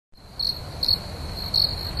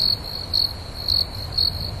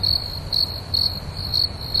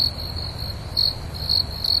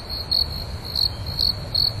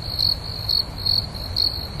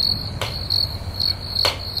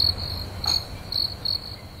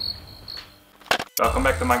Welcome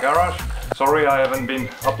back to my garage. Sorry I haven't been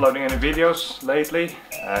uploading any videos lately.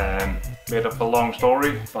 Bit of a long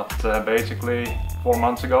story, but basically 4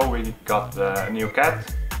 months ago we got a new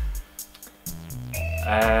cat.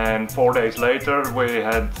 And 4 days later we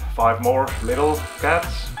had 5 more little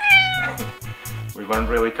cats. We weren't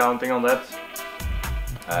really counting on that.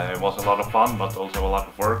 It was a lot of fun, but also a lot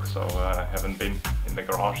of work, so I haven't been in the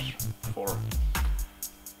garage for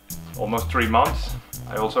almost 3 months.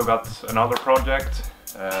 I also got another project.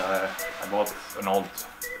 I bought an old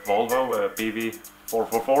Volvo, a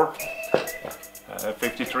PV444,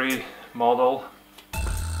 53 model.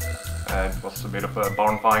 It was a bit of a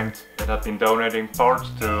barn find. It had been donating parts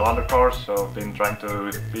to other cars, so I've been trying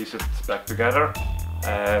to piece it back together.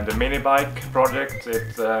 The mini bike project,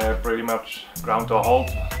 it pretty much ground to a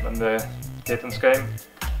halt when the kittens came,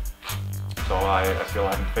 so I still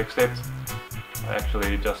haven't fixed it. I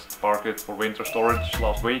actually just parked it for winter storage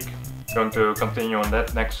last week. Going to continue on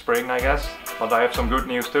that next spring, I guess. But I have some good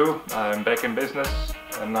news too. I'm back in business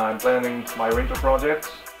and I'm planning my winter projects.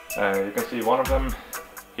 You can see one of them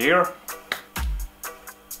here.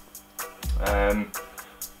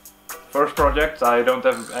 First project, I don't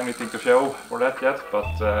have anything to show for that yet,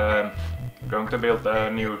 but I'm going to build a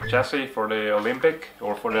new chassis for the Olympic,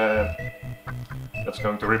 or for the that's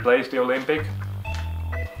going to replace the Olympic.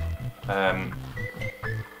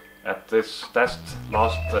 At this test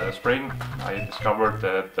last spring, I discovered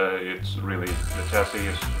that the chassis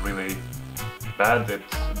is really bad. The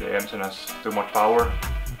engine has too much power,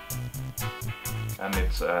 and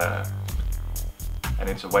it's a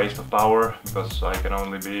waste of power, because I can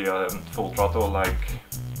only be full throttle like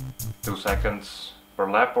 2 seconds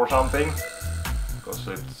per lap or something, because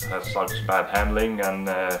it has such bad handling and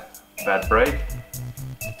bad brake.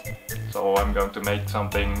 So I'm going to make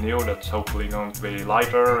something new that's hopefully going to be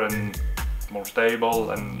lighter and more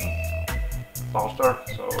stable and faster.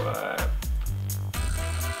 So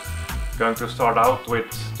going to start out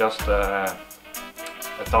with just a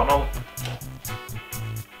tunnel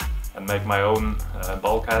and make my own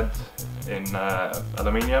bulkhead in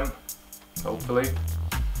aluminium, hopefully.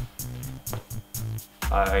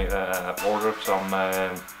 I have ordered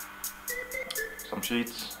some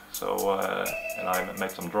sheets, so and I made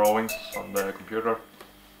some drawings on the computer.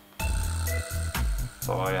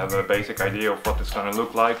 So I have a basic idea of what it's gonna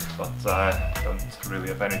look like, but I don't really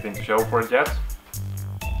have anything to show for it yet.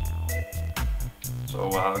 So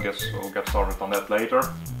I guess we'll get started on that later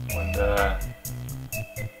when the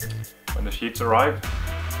sheets arrive.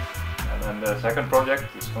 And then the second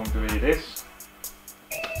project is going to be this.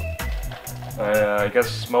 I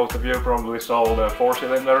guess most of you probably saw the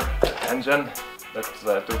 4-cylinder engine that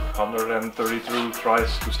took 132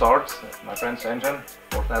 tries to start. My friend's engine,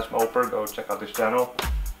 Forsnäsmopars, go check out his channel.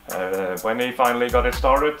 When he finally got it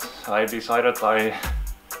started, I decided I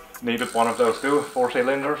needed one of those too,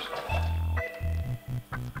 4-cylinders.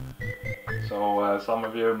 So some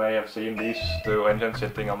of you may have seen these 2 engines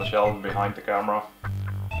sitting on the shelf behind the camera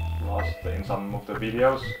in some of the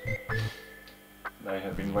videos. They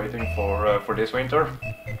have been waiting for this winter.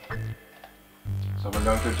 So we're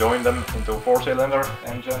going to join them into a 4-cylinder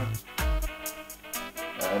engine.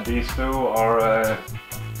 And these 2 are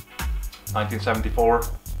 1974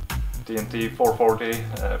 TNT 440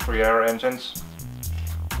 free air engines.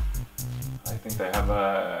 I think they have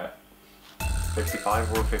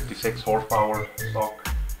 55 or 56 horsepower stock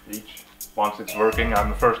each. Once it's working,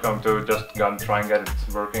 I'm first going to just try and get it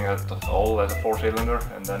working at all as a 4-cylinder,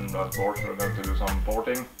 and then of course we're going to do some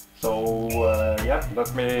porting. So yeah,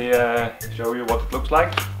 let me show you what it looks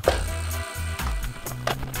like.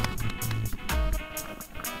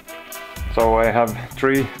 So I have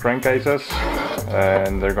 3 crankcases,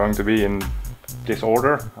 and they're going to be in this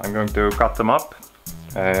order. I'm going to cut them up.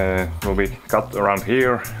 Will be cut around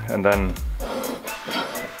here, and then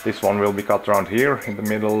this one will be cut around here in the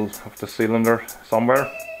middle of the cylinder somewhere.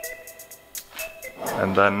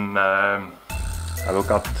 And then I will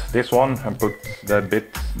cut this one and put the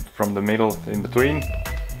bit from the middle in between.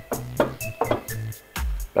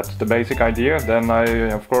 That's the basic idea. Then I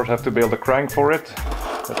of course have to build a crank for it.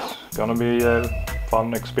 That's gonna be a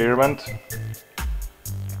fun experiment.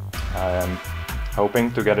 I am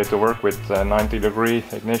hoping to get it to work with 90-degree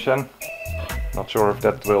ignition. Not sure if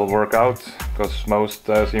that will work out, because most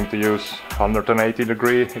seem to use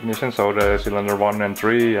 180-degree ignition, so the cylinder 1 and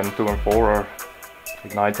 3 and 2 and 4 are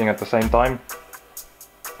igniting at the same time.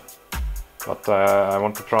 But I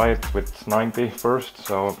want to try it with 90 first,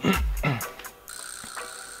 so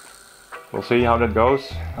we'll see how that goes,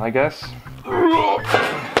 I guess.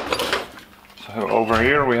 So over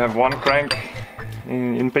here we have one crank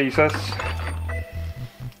in pieces.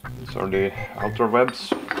 These are the outer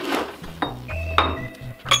webs.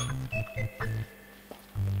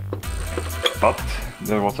 But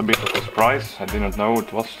there was a bit of a surprise. I didn't know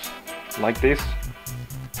it was like this.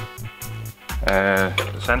 The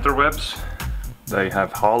center webs, they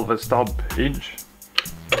have half a stub each,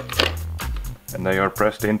 and they are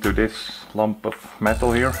pressed into this lump of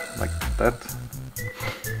metal here, like that.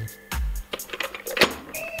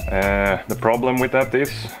 The problem with that is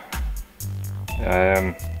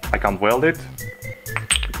I can't weld it,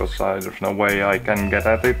 because there's no way I can get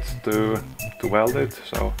at it to weld it,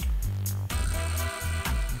 so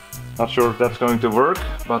not sure if that's going to work,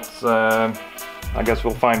 but I guess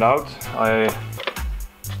we'll find out.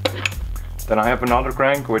 Then I have another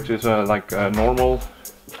crank, which is like a normal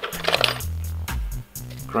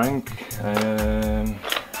crank.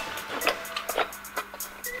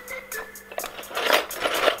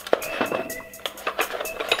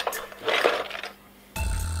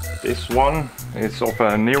 This one is of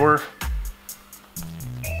a newer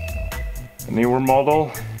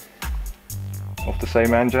model of the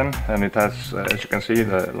same engine, and it has, as you can see,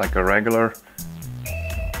 like a regular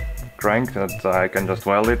crank that I can just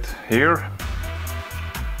weld it here.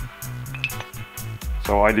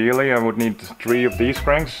 So ideally I would need 3 of these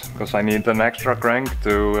cranks, because I need an extra crank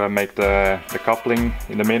to make the coupling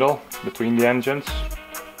in the middle between the engines.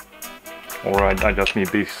 Or I just need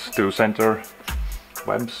these 2 center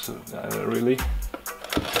webs, really.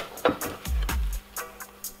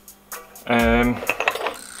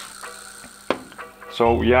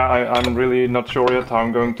 So yeah, I'm really not sure yet how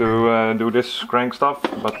I'm going to do this crank stuff,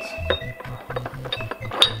 but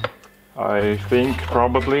I think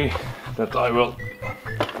probably that I will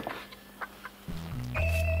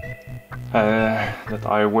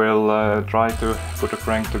try to put a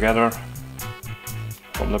crank together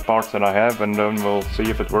from the parts that I have, and then we'll see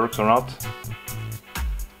if it works or not.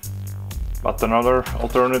 But another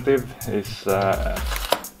alternative is I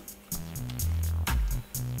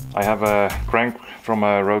have a crank from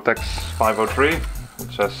a Rotex 503,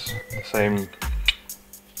 which has the same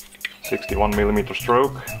 61mm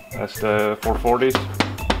stroke as the 440s.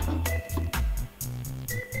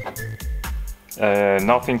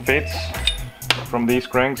 Nothing fits from these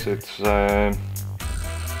cranks. It's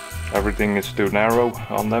everything is too narrow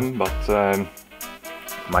on them, but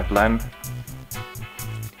my plan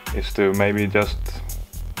is to maybe just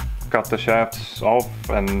cut the shafts off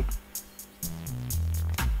and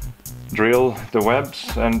drill the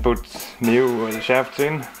webs and put new shafts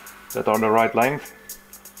in that are the right length.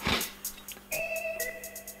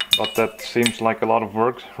 But that seems like a lot of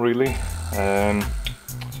work, really.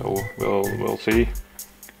 So we'll see.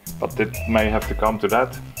 But it may have to come to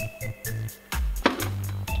that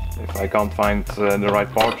if I can't find the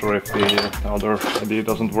right part, or if the other idea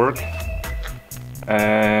doesn't work.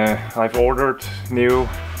 I've ordered new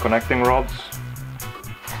connecting rods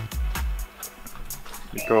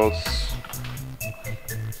because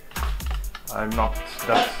I'm not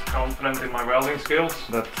that confident in my welding skills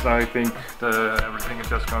that I think everything is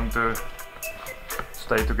just going to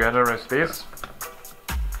stay together as it is.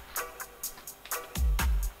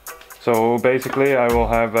 So basically I will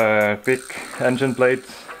have a thick engine plate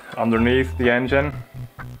underneath the engine,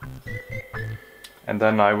 and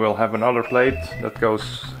then I will have another plate that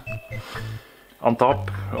goes on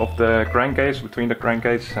top of the crankcase, between the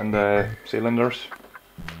crankcase and the cylinders.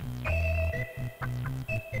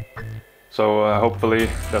 So hopefully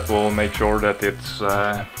that will make sure that it's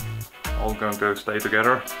all going to stay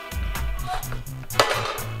together. So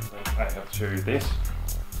I have to show you this.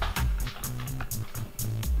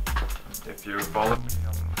 If you follow me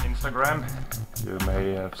on Instagram, you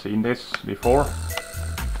may have seen this before.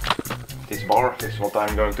 This bar is what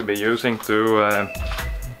I'm going to be using to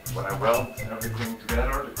when I weld everything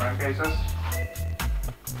together, the crankcases.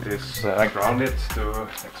 I ground it to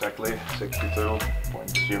exactly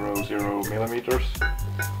 62.00 millimeters.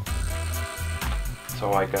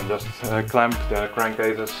 So I can just clamp the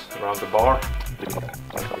crankcases around the bar.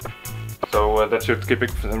 So that should keep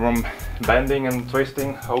it from bending and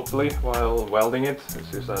twisting, hopefully, while welding it.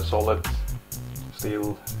 This is a solid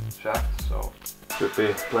steel shaft, so should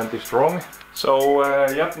be plenty strong. So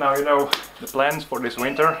yep, now you know the plans for this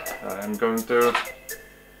winter. I'm going to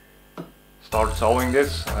start sewing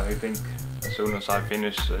this, I think, as soon as I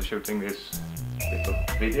finish shooting this little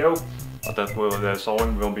video. But the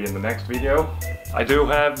sewing will be in the next video. I do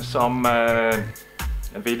have some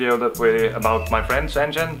a video about my friend's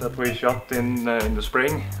engine that we shot in the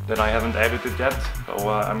spring that I haven't edited yet. So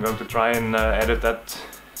I'm going to try and edit that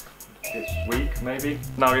this week, maybe.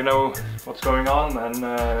 Now you know what's going on and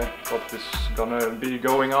what is gonna be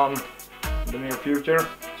going on the near future.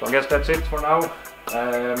 So I guess that's it for now,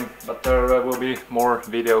 but there will be more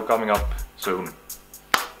video coming up soon.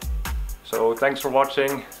 So thanks for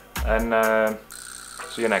watching, and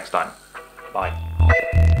see you next time. Bye.